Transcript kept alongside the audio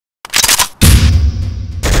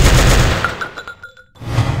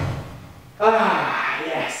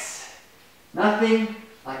Nothing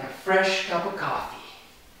like a fresh cup of coffee.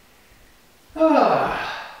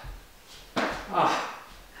 Ah. Ah.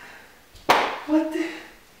 What the?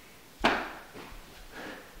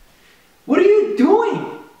 What are you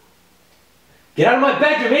doing? Get out of my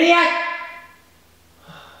bedroom, idiot!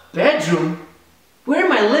 Bedroom? We're in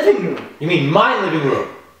my living room. You mean my living room?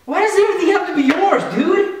 Why does everything have to be yours,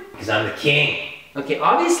 dude? Because I'm the king. Okay,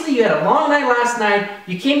 obviously you had a long night last night,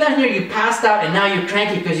 you came down here, you passed out, and now you're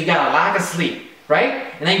cranky because you got a lack of sleep,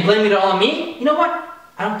 right? And then you blame it all on me? You know what?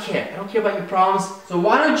 I don't care. I don't care about your problems. So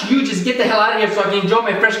why don't you just get the hell out of here so I can enjoy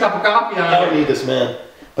my fresh cup of coffee? I don't need this, man.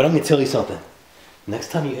 But I'm going to tell you something.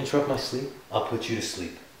 Next time you interrupt my sleep, I'll put you to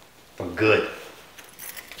sleep. For good.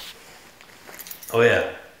 Oh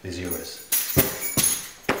yeah, these are yours.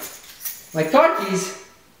 My car keys?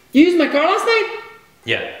 You used my car last night?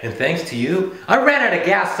 Yeah, and thanks to you, I ran out of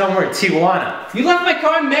gas somewhere in Tijuana. You left my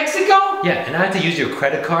car in Mexico? Yeah, and I had to use your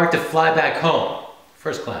credit card to fly back home.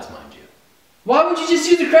 First class, mind you. Why would you just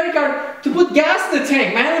use the credit card to put gas in the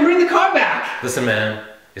tank, man, and bring the car back? Listen, man,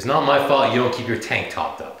 it's not my fault you don't keep your tank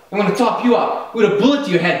topped up. I'm gonna top you up with a bullet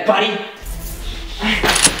to your head, buddy.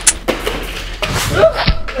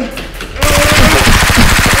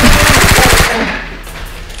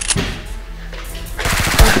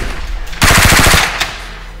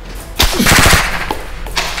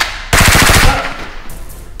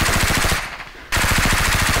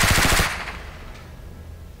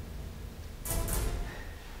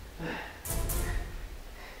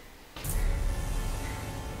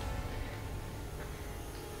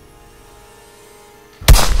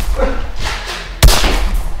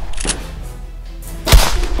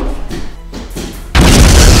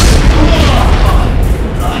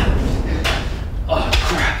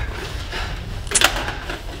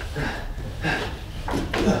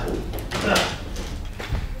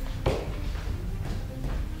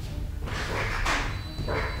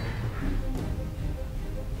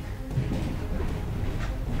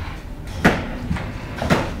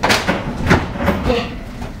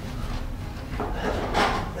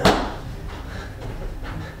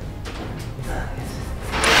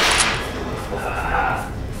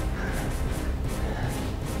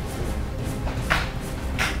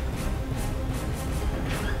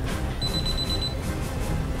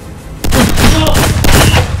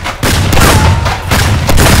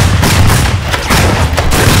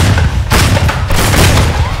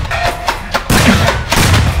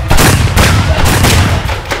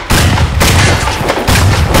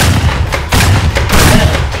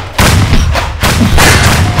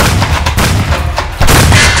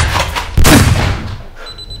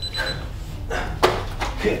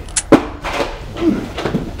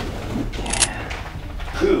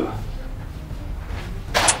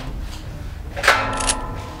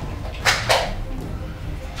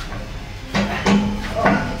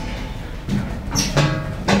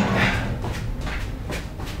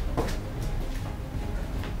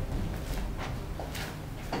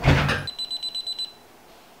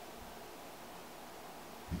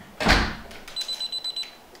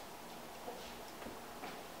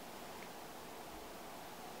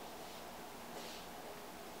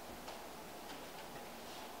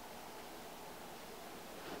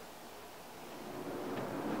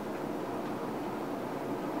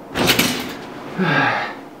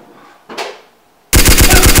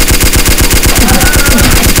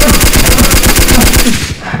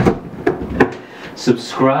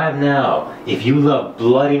 Subscribe now if you love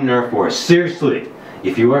bloody Nerf Wars. Seriously,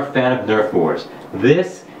 if you are a fan of Nerf Wars,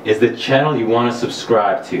 this is the channel you want to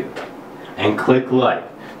subscribe to. And click like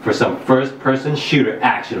for some first-person shooter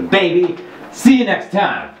action, baby. See you next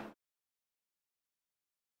time.